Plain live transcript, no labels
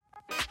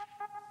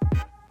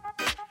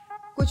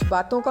कुछ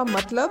बातों का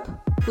मतलब,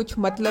 कुछ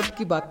मतलब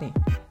की बातें।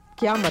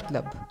 क्या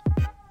मतलब?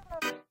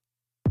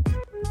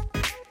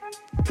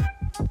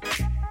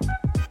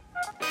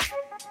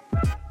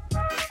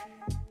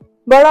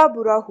 बड़ा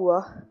बुरा हुआ।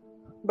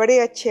 बड़े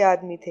अच्छे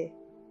आदमी थे,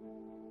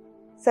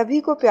 सभी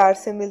को प्यार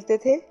से मिलते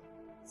थे,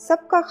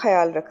 सबका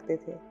ख्याल रखते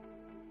थे।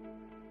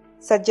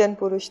 सज्जन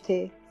पुरुष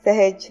थे,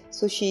 सहज,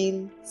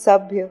 सुशील,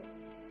 सभ्य।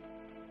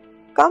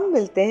 कम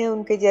मिलते हैं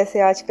उनके जैसे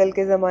आजकल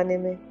के जमाने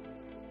में।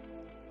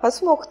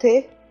 हंसमुख थे,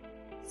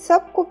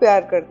 सबको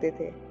प्यार करते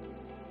थे।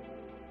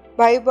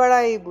 भाई बड़ा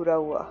ही बुरा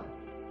हुआ।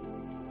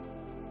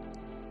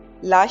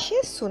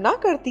 लाशें सुना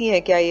करती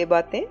हैं क्या ये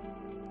बातें?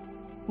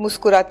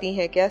 मुस्कुराती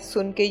हैं क्या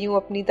सुन के यूं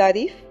अपनी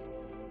तारीफ?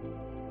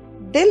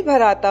 दिल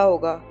भर आता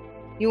होगा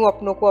यूं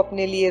अपनों को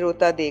अपने लिए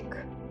रोता देख।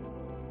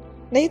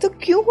 नहीं तो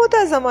क्यों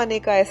होता जमाने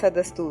का ऐसा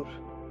दस्तूर?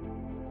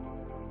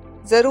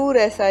 जरूर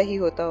ऐसा ही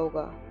होता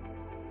होगा।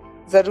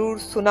 जरूर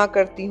सुना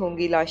करती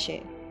होंगी लाशें,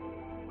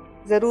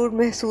 जरूर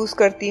महसूस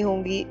करती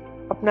होंगी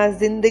अपना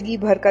जिंदगी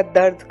भर का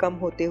दर्द कम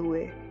होते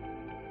हुए।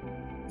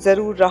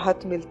 जरूर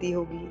राहत मिलती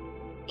होगी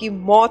कि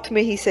मौत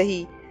में ही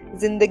सही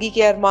जिंदगी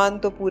के अरमान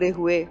तो पूरे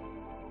हुए।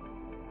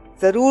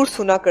 जरूर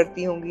सुना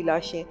करती होंगी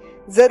लाशें,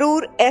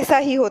 जरूर ऐसा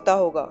ही होता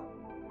होगा।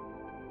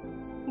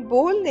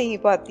 बोल नहीं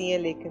पाती हैं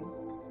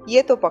लेकिन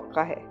ये तो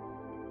पक्का है,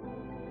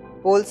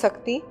 बोल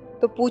सकती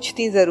तो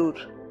पूछती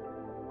जरूर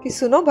कि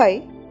सुनो भाई,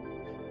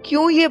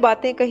 क्यों ये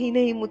बातें कही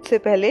नहीं मुझसे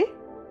पहले?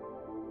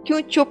 क्यों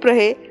चुप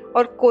रहे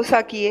और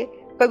कोसा किए,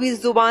 कभी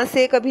जुबान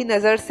से कभी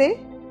नजर से?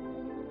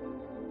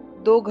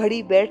 2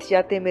 घड़ी बैठ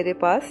जाते मेरे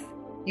पास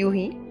यूं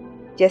ही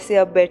जैसे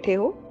अब बैठे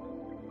हो,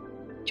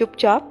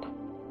 चुपचाप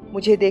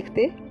मुझे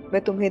देखते,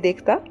 मैं तुम्हें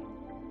देखता।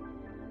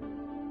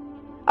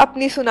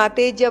 अपनी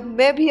सुनाते जब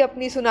मैं भी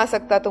अपनी सुना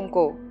सकता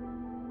तुमको।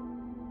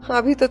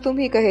 अभी तो तुम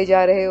ही कहे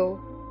जा रहे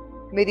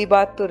हो, मेरी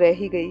बात तो रह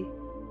ही गई।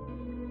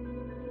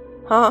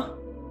 हाँ,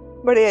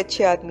 बड़े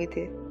अच्छे आदमी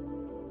थे,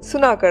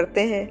 सुना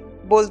करते हैं,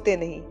 बोलते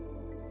नहीं।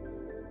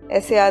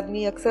 ऐसे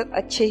आदमी अक्सर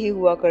अच्छे ही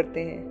हुआ करते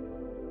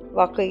हैं।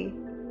 वाकई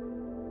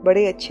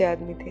बड़े अच्छे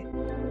आदमी थे।